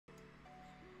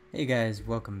Hey guys,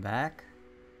 welcome back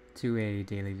to a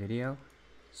daily video.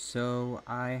 So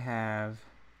I have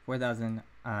 4,000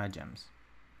 gems,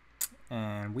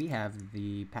 and we have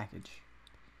the package,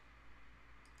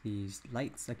 the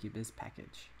light succubus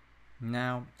package.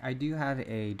 Now I do have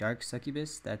a dark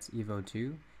succubus that's Evo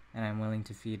 2, and I'm willing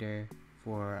to feed her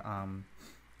for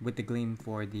with the gleam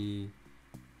for the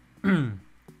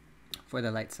for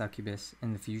the light succubus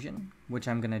in the fusion, which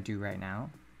I'm gonna do right now.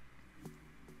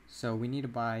 So we need to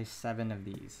buy 7 of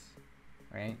these,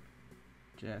 right?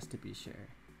 Just to be sure.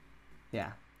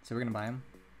 Yeah, so we're gonna buy them.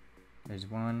 There's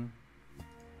 1,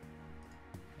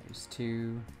 there's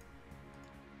 2,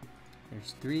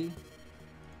 there's 3,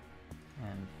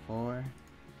 and 4,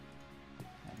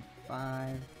 and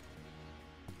 5,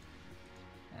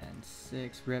 and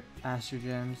 6 rip Astro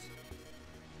Gems,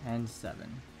 and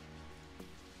 7.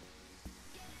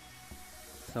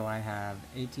 So I have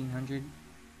 1,800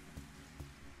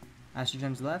 Astro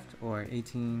Gems left, or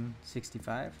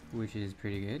 1865, which is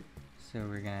pretty good. So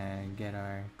we're gonna get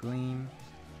our gleam.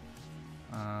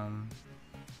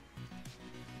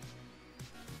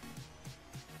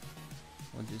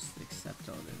 We'll just accept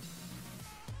all this.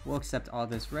 We'll accept all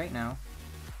this right now.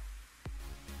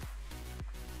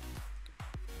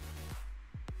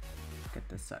 Get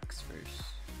the sucks first.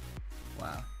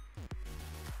 Wow,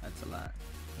 that's a lot.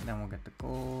 And then we'll get the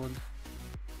gold,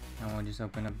 and we'll just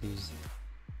open up these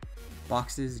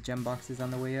boxes, gem boxes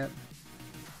on the way up.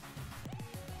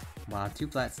 Wow, 2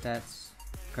 flat stats,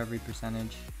 recovery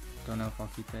percentage. Don't know if I'll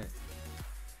keep it.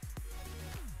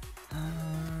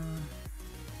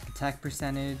 Attack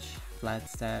percentage, flat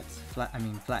stats,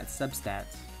 flat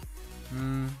substats.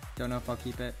 Don't know if I'll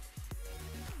keep it.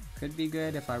 Could be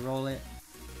good if I roll it.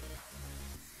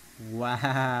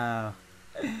 Wow,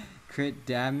 crit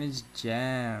damage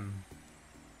gem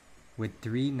with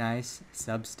 3 nice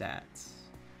substats.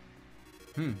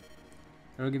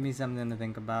 It'll give me something to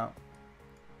think about.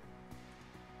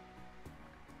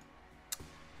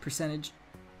 Percentage.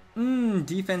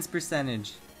 Defense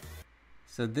percentage.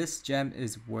 So this gem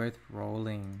is worth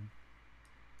rolling.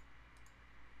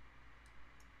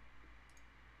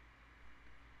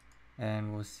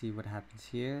 And we'll see what happens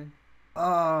here.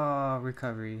 Oh,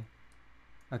 recovery.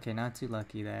 Okay, not too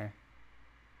lucky there.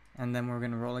 And then we're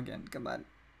gonna roll again. Come on.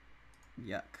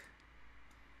 Yuck.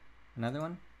 Another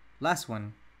one? Last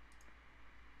one.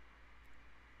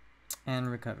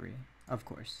 And recovery, of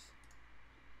course.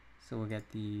 So we'll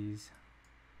get these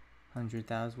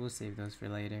 100,000. We'll save those for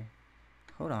later.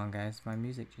 Hold on, guys. My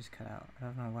music just cut out. I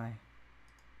don't know why.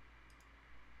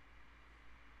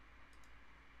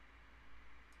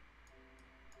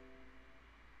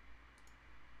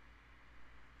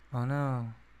 Oh no.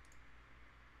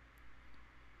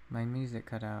 My music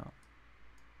cut out.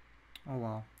 Oh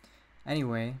well.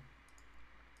 Anyway.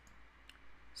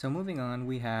 So moving on,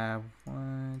 we have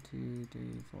 1, 2, 3,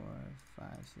 4, 5,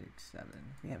 6, 7.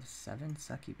 We have 7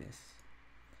 succubus.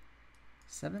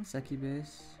 7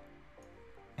 succubus.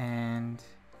 And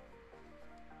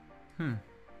I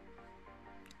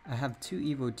have 2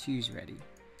 Evo 2s ready.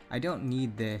 I don't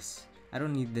need this. I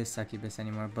don't need this succubus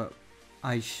anymore, but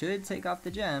I should take off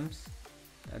the gems.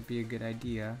 That'd be a good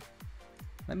idea.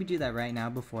 Let me do that right now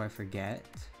before I forget.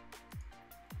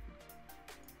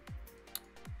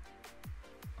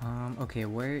 Okay,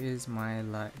 where is my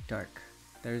dark?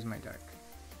 There's my dark.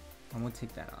 And we'll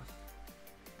take that off.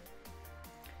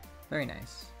 Very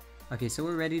nice. Okay, so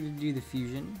we're ready to do the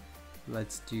fusion.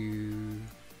 Let's do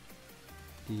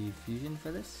the fusion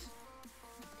for this.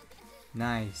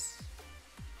 Nice.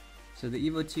 So the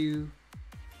Evo 2,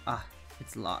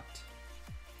 it's locked.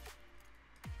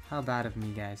 How bad of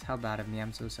me, guys. How bad of me.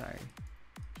 I'm so sorry.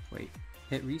 Wait,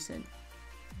 hit reset?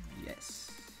 Yes.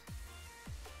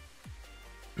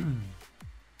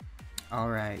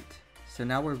 Alright, so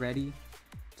now we're ready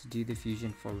to do the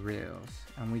fusion for reals,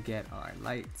 and we get our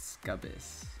light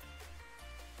SUCCUBUS.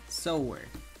 So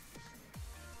worth.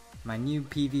 My new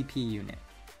PvP unit,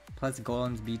 plus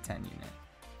Golem's B10 unit.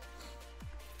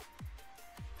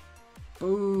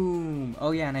 Boom!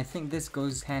 Oh yeah, and I think this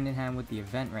goes hand in hand with the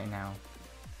event right now.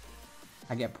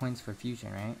 I get points for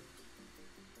fusion, right?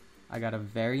 I got a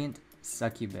variant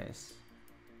succubus.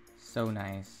 So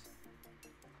nice.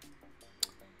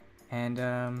 And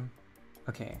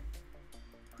okay.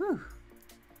 Whew.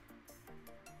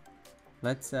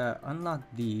 Let's unlock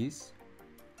these.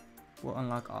 We'll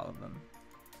unlock all of them.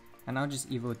 And I'll just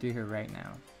Evo through her right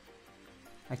now.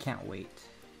 I can't wait.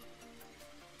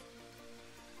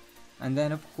 And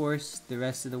then of course the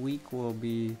rest of the week will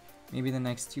be maybe the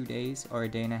next 2 days or a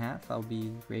day and a half. I'll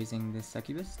be raising this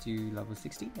succubus to level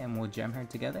 60 and we'll gem her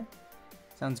together.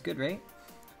 Sounds good, right?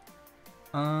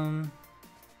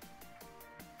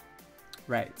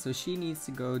 Right, so she needs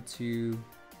to go to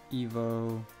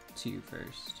Evo 2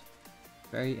 first.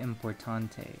 Very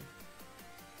importante.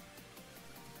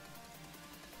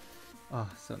 Oh,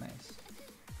 so nice.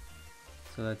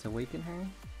 So let's awaken her.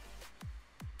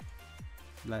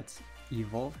 Let's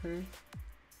evolve her.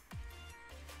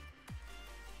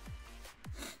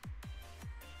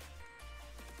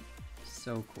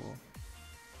 So cool.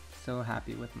 So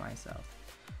happy with myself.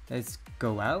 Let's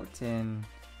go out and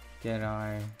get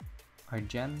our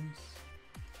gems.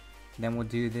 Then we'll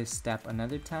do this step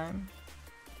another time.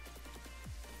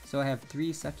 So I have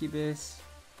 3 succubus.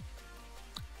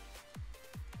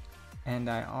 And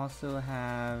I also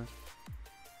have,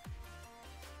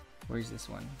 where's this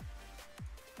one?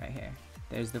 Right here.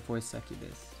 There's the 4th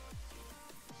succubus.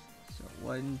 So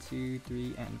 1, 2,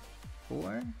 3, and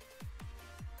 4.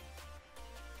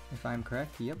 If I'm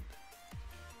correct, yep.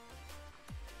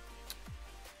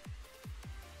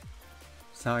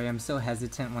 Sorry, I'm so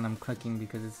hesitant when I'm clicking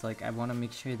because it's like I want to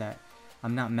make sure that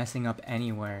I'm not messing up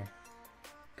anywhere.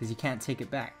 Because you can't take it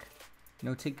back.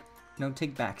 No take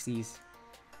backsies.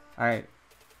 Alright.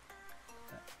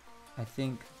 I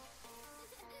think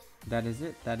that is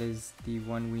it. That is the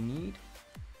one we need.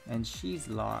 And she's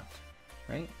locked,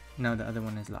 right? No, the other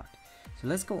one is locked. So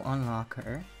let's go unlock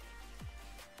her.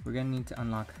 We're gonna need to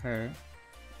unlock her.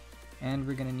 And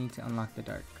we're gonna need to unlock the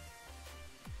dark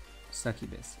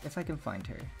succubus, if I can find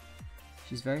her.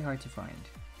 She's very hard to find.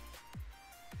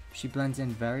 She blends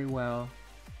in very well.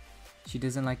 She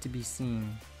doesn't like to be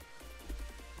seen.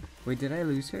 Wait, did I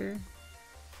lose her?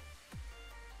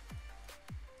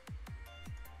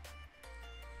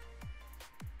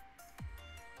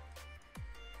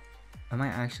 Am I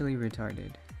actually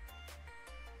retarded?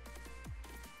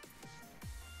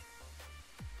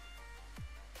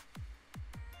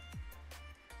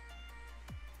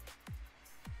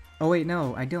 Oh wait,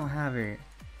 no, I don't have her.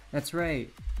 That's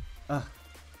right. Ugh.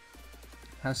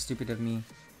 How stupid of me.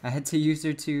 I had to use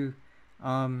her to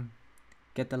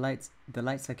get the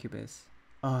light succubus.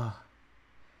 Ugh.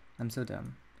 I'm so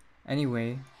dumb.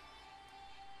 Anyway.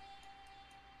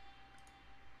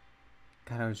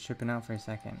 God, I was tripping out for a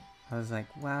second. I was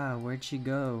like, wow, where'd she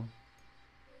go?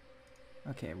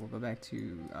 Okay, we'll go back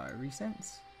to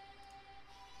recents.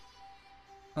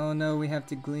 Oh no, we have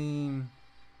to gleam.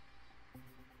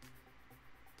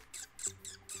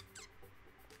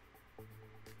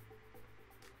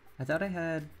 I thought I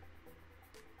had...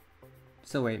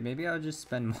 So wait, maybe I'll just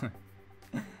spend more.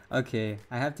 Okay,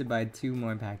 I have to buy 2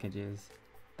 more packages.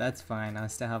 That's fine, I'll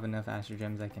still have enough Astro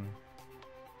Gems I can...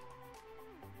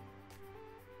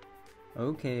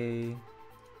 Okay,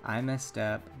 I messed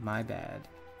up, my bad.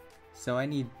 So I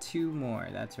need 2 more,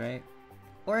 that's right.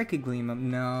 Or I could gleam them,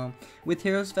 no. With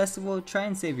Heroes Festival, try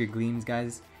and save your gleams,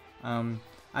 guys.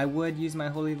 I would use my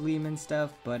Holy Gleam and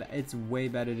stuff, but it's way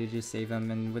better to just save them.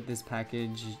 And with this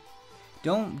package,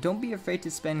 don't be afraid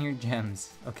to spend your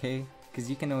gems, okay? Because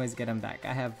you can always get them back.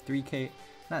 I have 3k,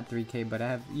 not 3k, but I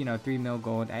have, you know, 3 mil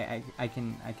gold. I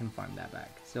can farm that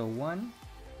back. So 1,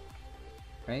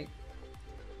 right?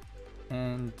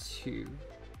 And 2.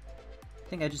 I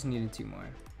think I just needed 2 more.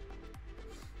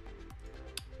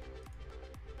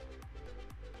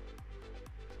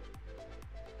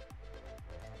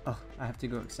 Oh, I have to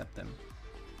go accept them.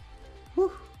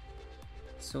 Whew!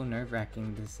 So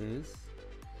nerve-wracking this is.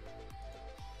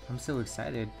 I'm so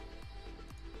excited.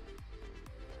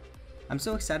 I'm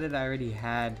so excited I already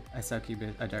had a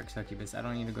succubus, a dark succubus. I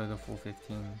don't need to go the full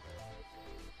 15.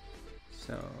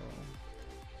 So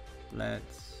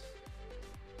let's...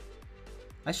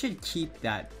 I should keep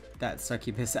that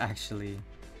succubus actually.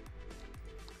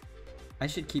 I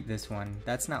should keep this one.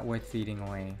 That's not worth feeding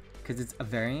away. Because it's a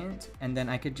variant, and then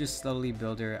I could just slowly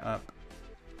build her up.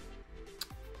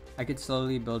 I could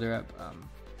slowly build her up,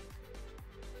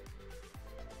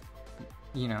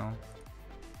 you know,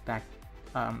 back,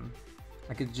 I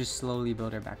could just slowly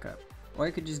build her back up. Or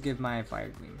I could just give my Fire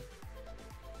Gleam.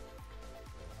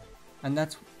 And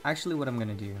that's actually what I'm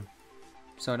gonna do.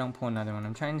 So I don't pull another one.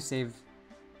 I'm trying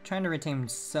to retain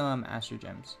some Astro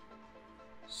Gems.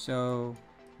 So,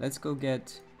 let's go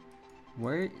get,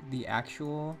 where the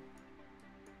actual...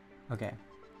 Okay,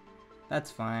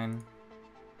 that's fine.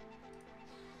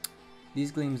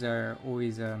 These gleams are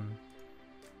always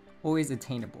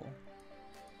attainable.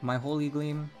 My Holy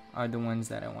Gleam are the ones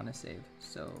that I want to save.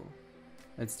 So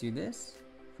let's do this.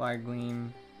 Fire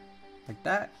Gleam like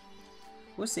that.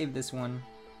 We'll save this one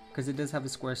because it does have a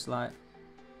square slot.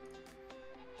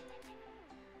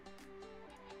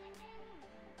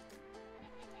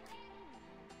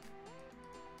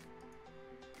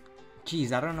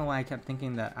 Jeez, I don't know why I kept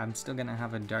thinking that I'm still gonna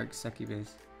have a dark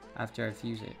succubus after I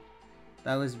fuse it.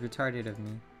 That was retarded of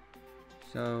me.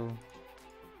 So,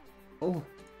 oh,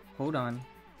 hold on.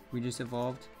 We just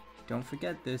evolved. Don't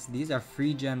forget this. These are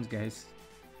free gems, guys.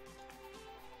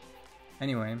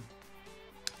 Anyway,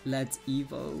 let's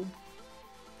evo.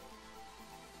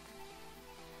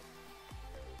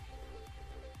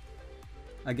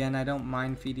 Again, I don't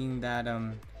mind feeding that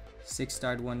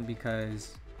 6-starred one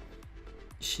because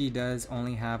she does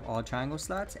only have all triangle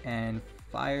slots, and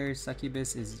Fire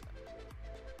Succubus is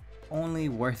only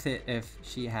worth it if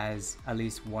she has at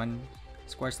least one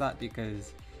score slot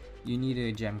because you need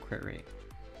a gem crit rate.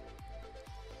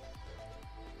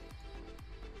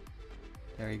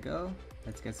 There we go.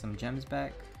 Let's get some gems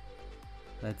back.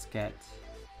 Let's get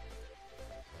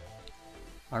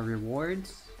our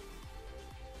rewards.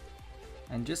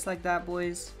 And just like that,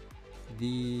 boys,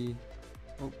 I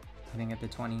didn't get the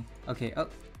 20. Okay,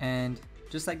 and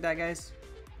just like that, guys,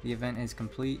 the event is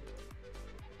complete.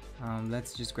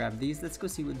 Let's just grab these. Let's go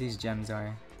see what these gems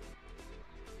are.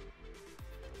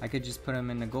 I could just put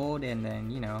them in the gold and then,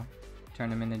 you know,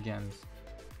 turn them into gems.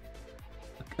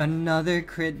 Another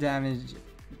crit damage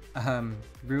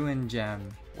ruin gem.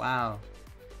 Wow.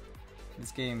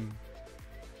 This game.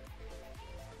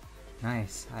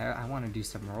 Nice. I want to do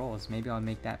some rolls. Maybe I'll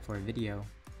make that for a video.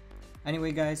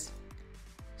 Anyway, guys,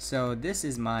 so this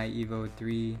is my Evo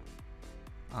 3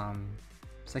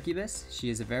 Succubus. She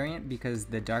is a variant because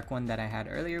the dark one that I had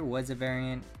earlier was a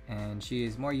variant, and she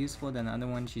is more useful than the other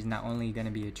one. She's not only going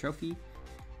to be a trophy,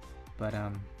 but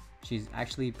she's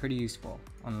actually pretty useful,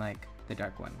 unlike the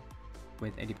dark one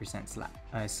with 80%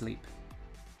 sleep.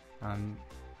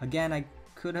 Again, I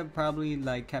could have probably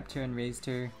like kept her and raised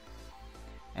her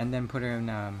and then put her in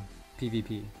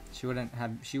PvP. She would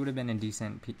have been a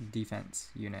decent defense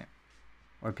unit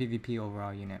or PvP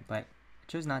overall unit, but I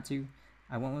chose not to.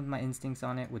 I went with my instincts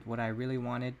on it, with what I really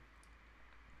wanted,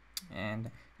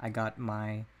 and I got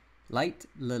my Light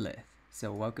Lilith.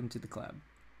 So welcome to the club.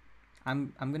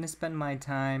 I'm gonna spend my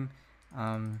time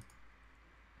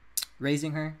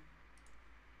raising her,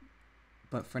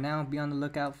 but for now, be on the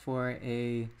lookout for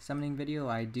a summoning video.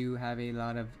 I do have a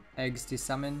lot of eggs to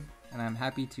summon, and I'm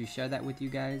happy to share that with you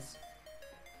guys.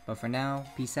 But for now,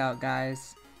 peace out,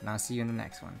 guys, and I'll see you in the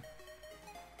next one.